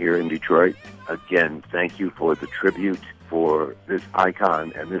mourning here in Detroit. Again, thank you for the tribute for this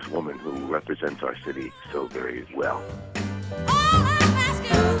icon and this woman who represents our city so very well.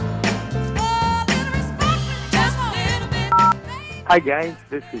 Hi guys,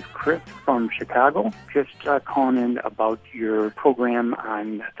 this is Chris from Chicago. Just calling in about your program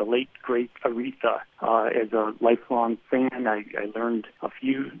on the late, great Aretha. As a lifelong fan, I learned a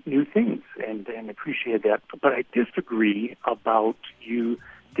few new things and appreciated that. But I disagree about you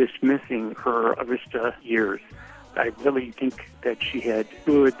dismissing her Arista years. I really think that she had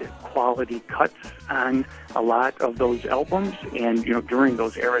good quality cuts on a lot of those albums. And, you know, during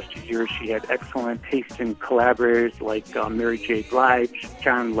those Arista years, she had excellent taste in collaborators like Mary J. Blige,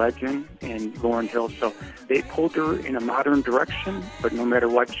 John Legend, and Lauryn Hill. So they pulled her in a modern direction, but no matter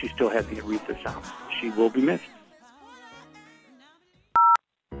what, she still had the Aretha sound. She will be missed.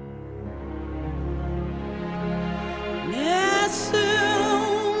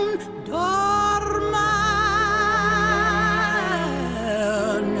 Nessun dorma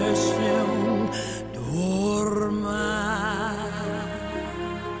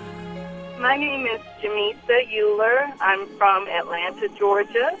My name is Jamisa Euler. I'm from Atlanta,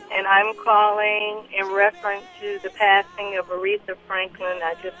 Georgia, and I'm calling in reference to the passing of Aretha Franklin.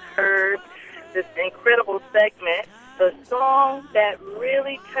 I just heard this incredible segment. The song that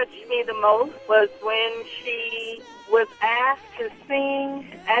really touched me the most was when she was asked to sing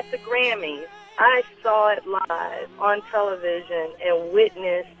at the Grammys. I saw it live on television and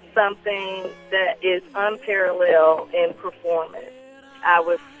witnessed something that is unparalleled in performance. I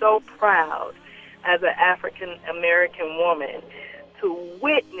was so proud as an African-American woman to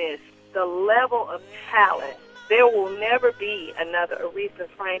witness the level of talent. There will never be another Aretha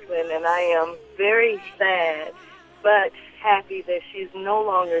Franklin, and I am very sad but happy that she's no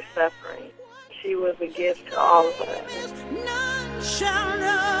longer suffering. She was a gift to all of us. None shall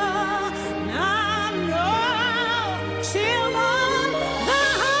know, none know, till on the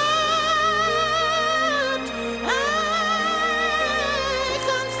heart I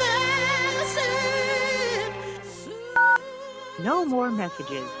confess it. No more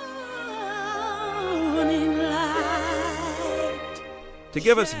messages. To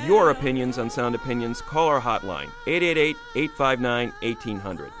give us your opinions on Sound Opinions, call our hotline,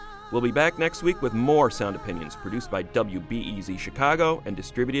 888-859-1800. We'll be back next week with more Sound Opinions, produced by WBEZ Chicago and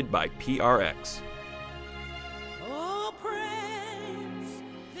distributed by PRX.